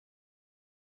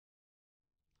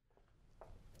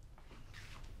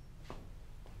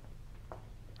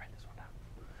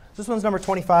this one's number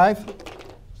 25.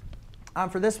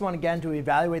 For this one, again, to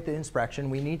evaluate the expression,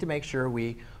 we need to make sure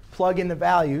we plug in the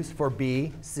values for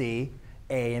b, c,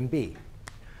 a, and b.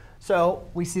 So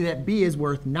we see that b is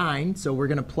worth 9, so we're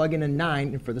going to plug in a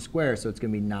 9 for the square. So it's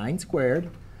going to be 9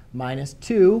 squared minus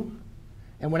 2.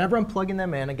 And whenever I'm plugging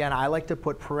them in, again, I like to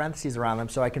put parentheses around them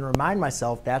so I can remind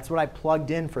myself that's what I plugged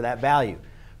in for that value.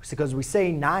 Because we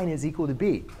say 9 is equal to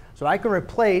b. So I can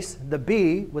replace the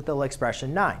b with the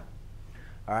expression 9.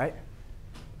 All right?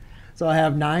 So I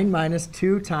have 9 minus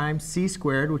 2 times c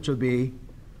squared, which will be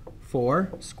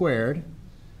 4 squared,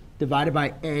 divided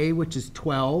by a, which is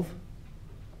 12,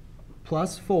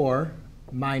 plus 4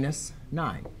 minus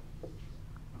 9.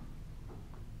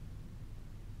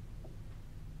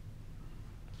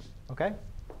 OK?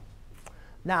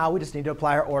 Now we just need to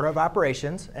apply our order of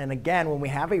operations. And again, when we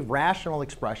have a rational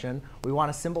expression, we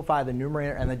want to simplify the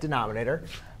numerator and the denominator.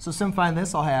 So simplifying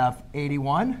this, I'll have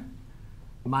 81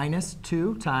 minus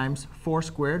 2 times 4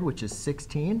 squared, which is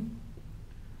 16.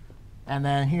 And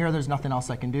then here, there's nothing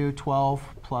else I can do. 12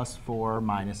 plus 4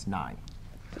 minus 9.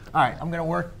 All right, I'm going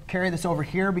to carry this over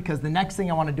here, because the next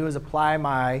thing I want to do is apply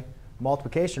my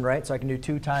multiplication, right? So I can do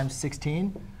 2 times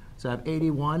 16. So I have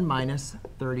 81 minus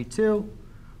 32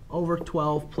 over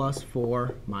 12 plus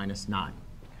 4 minus 9.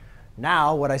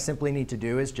 Now what I simply need to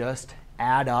do is just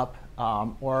add up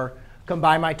or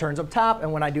combine my terms up top.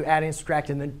 And when I do adding and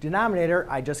subtracting the denominator,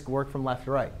 I just work from left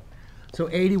to right. So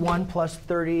 81 plus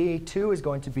 32 is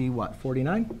going to be what?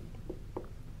 49.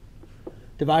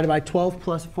 Divided by 12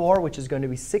 plus 4, which is going to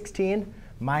be 16,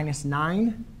 minus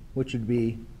 9, which would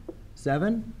be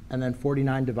 7. And then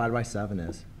 49 divided by 7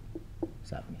 is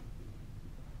 7.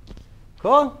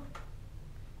 Cool?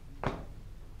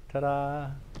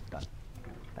 Ta-da. Done.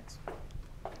 Thanks.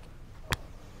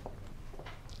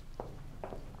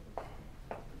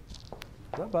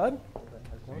 What's up, bud?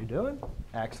 How are you doing?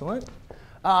 Excellent.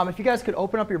 If you guys could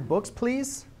open up your books,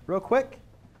 please, real quick.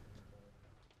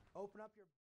 Open up your